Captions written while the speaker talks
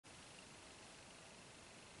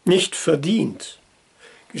Nicht verdient,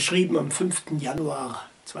 geschrieben am 5. Januar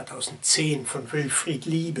 2010 von Willfried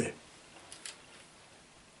Liebe.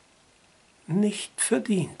 Nicht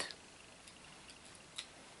verdient.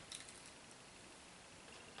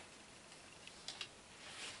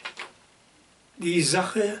 Die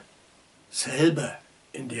Sache selber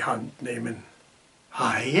in die Hand nehmen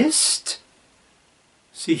heißt,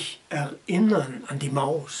 sich erinnern an die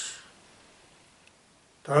Maus.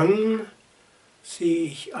 Dann sehe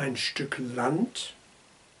ich ein Stück Land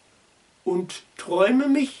und träume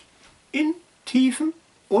mich in Tiefen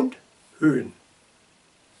und Höhen.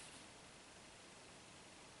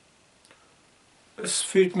 Es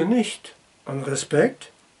fehlt mir nicht an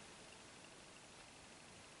Respekt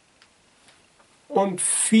und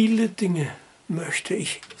viele Dinge möchte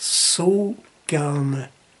ich so gerne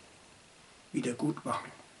wieder gut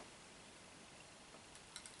machen.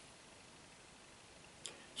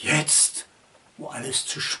 Jetzt, wo alles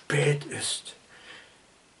zu spät ist,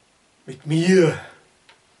 mit mir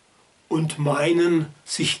und meinen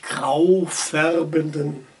sich grau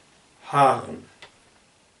färbenden Haaren.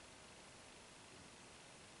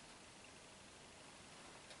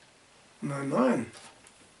 Nein, nein,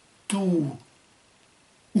 du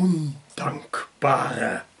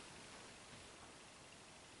Undankbarer.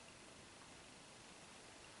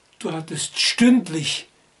 Du hattest stündlich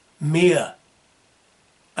mehr,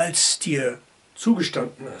 als dir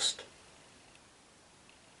zugestanden ist.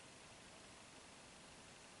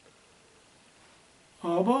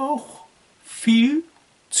 Aber auch viel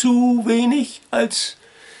zu wenig, als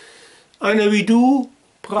einer wie du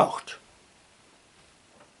braucht.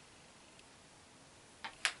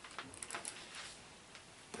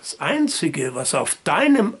 Das Einzige, was auf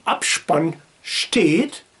deinem Abspann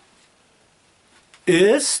steht,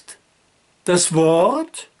 ist das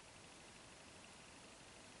Wort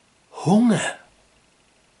Hunger.